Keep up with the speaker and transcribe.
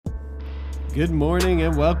Good morning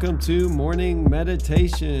and welcome to Morning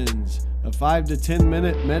Meditations, a 5 to 10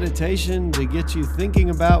 minute meditation to get you thinking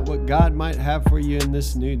about what God might have for you in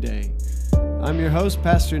this new day. I'm your host,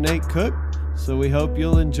 Pastor Nate Cook, so we hope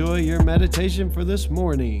you'll enjoy your meditation for this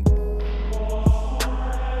morning.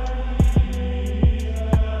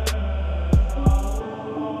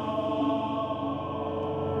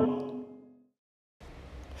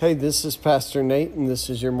 Hey, this is Pastor Nate, and this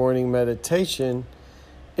is your morning meditation.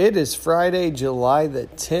 It is Friday, July the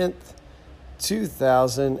 10th,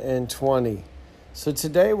 2020. So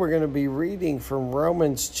today we're going to be reading from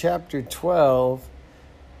Romans chapter 12,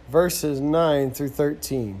 verses 9 through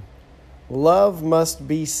 13. Love must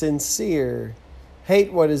be sincere.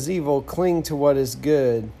 Hate what is evil, cling to what is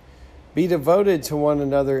good. Be devoted to one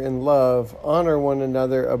another in love. Honor one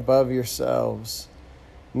another above yourselves.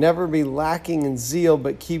 Never be lacking in zeal,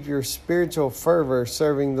 but keep your spiritual fervor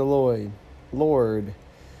serving the Lord.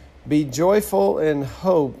 Be joyful in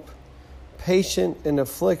hope, patient in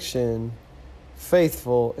affliction,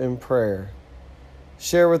 faithful in prayer.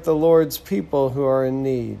 Share with the Lord's people who are in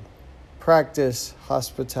need. Practice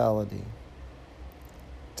hospitality.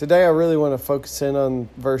 Today I really want to focus in on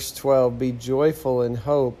verse 12. Be joyful in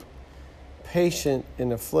hope, patient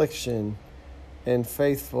in affliction, and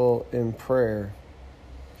faithful in prayer.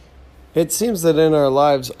 It seems that in our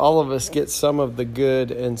lives, all of us get some of the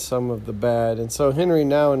good and some of the bad. And so Henry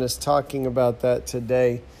Nouwen is talking about that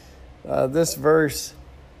today. This verse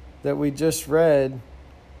that we just read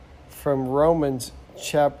from Romans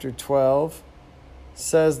chapter 12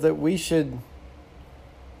 says that we should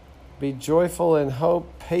be joyful in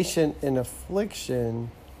hope, patient in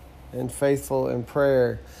affliction, and faithful in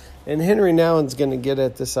prayer. And Henry Nouwen's going to get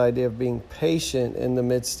at this idea of being patient in the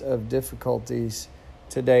midst of difficulties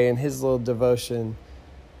today in his little devotion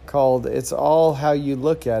called It's All How You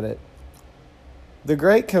Look at It. The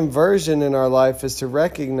great conversion in our life is to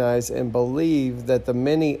recognize and believe that the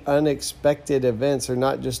many unexpected events are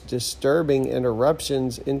not just disturbing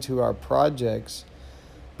interruptions into our projects,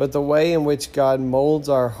 but the way in which God molds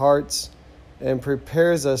our hearts and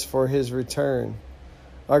prepares us for his return.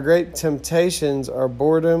 Our great temptations are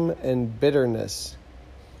boredom and bitterness.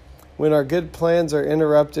 When our good plans are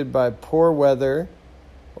interrupted by poor weather,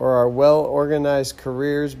 or our well-organized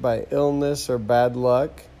careers by illness or bad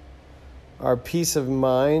luck, our peace of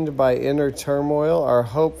mind by inner turmoil, our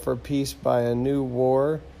hope for peace by a new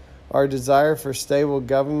war, our desire for stable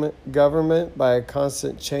government by a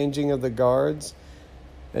constant changing of the guards,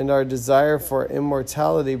 and our desire for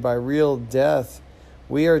immortality by real death,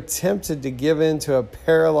 we are tempted to give in to a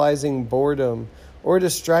paralyzing boredom or to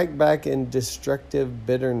strike back in destructive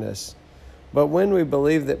bitterness. But when we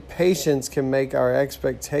believe that patience can make our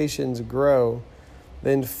expectations grow,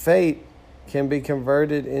 then fate can be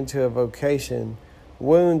converted into a vocation,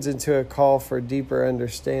 wounds into a call for deeper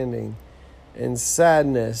understanding, and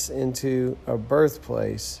sadness into a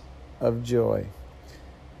birthplace of joy.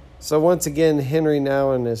 So once again, Henry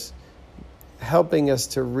Nouwen is helping us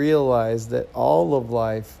to realize that all of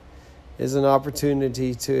life is an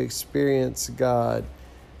opportunity to experience God,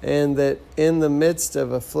 and that in the midst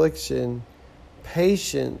of affliction,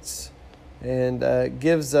 patience and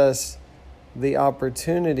gives us the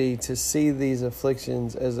opportunity to see these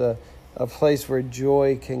afflictions as a place where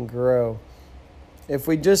joy can grow. If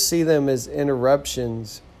we just see them as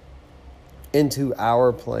interruptions into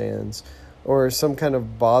our plans or some kind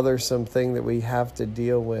of bothersome thing that we have to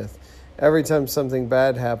deal with, every time something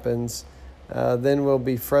bad happens, then we'll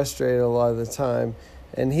be frustrated a lot of the time.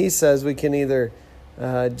 And he says we can either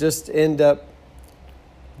just end up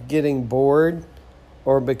getting bored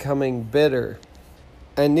or becoming bitter.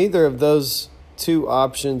 And neither of those two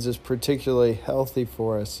options is particularly healthy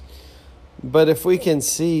for us. But if we can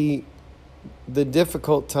see the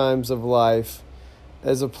difficult times of life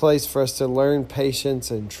as a place for us to learn patience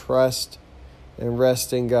and trust and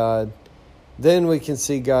rest in God, then we can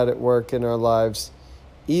see God at work in our lives,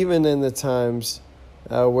 even in the times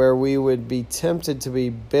where we would be tempted to be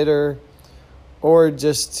bitter or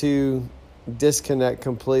just to disconnect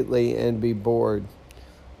completely and be bored.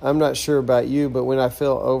 I'm not sure about you, but when I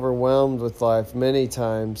feel overwhelmed with life, many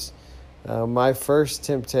times my first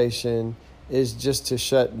temptation is just to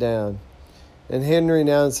shut down. And Henry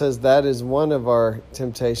Nouwen says that is one of our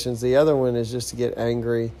temptations. The other one is just to get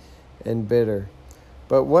angry and bitter.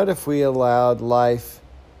 But what if we allowed life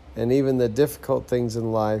and even the difficult things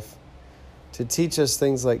in life to teach us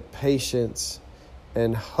things like patience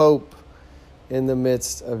and hope in the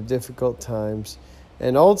midst of difficult times?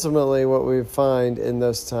 And ultimately what we find in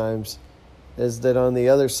those times is that on the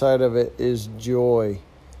other side of it is joy,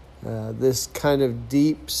 this kind of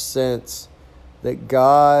deep sense that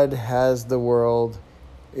God has the world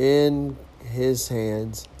in His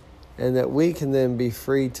hands, and that we can then be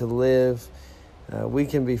free to live. We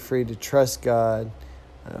can be free to trust God.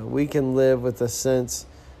 We can live with a sense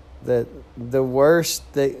that the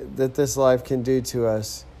worst that this life can do to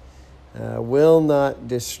us will not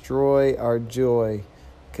destroy our joy,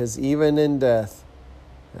 because even in death,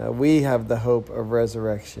 we have the hope of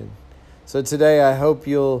resurrection. So today I hope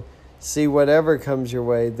you'll see whatever comes your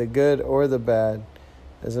way, the good or the bad,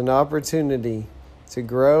 as an opportunity to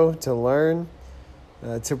grow, to learn,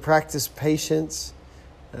 to practice patience,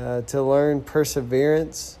 to learn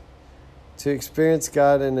perseverance, to experience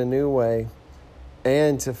God in a new way,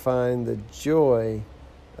 and to find the joy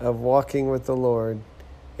of walking with the Lord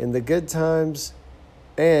in the good times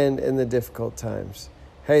and in the difficult times.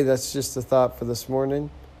 Hey, that's just a thought for this morning,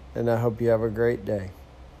 and I hope you have a great day.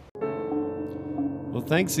 Well,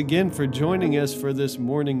 thanks again for joining us for this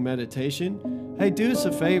morning meditation. Hey, do us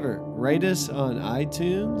a favor, rate us on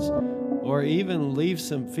iTunes, or even leave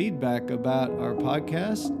some feedback about our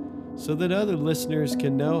podcast so that other listeners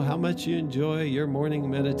can know how much you enjoy your morning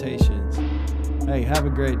meditations. Hey, have a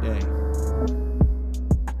great day.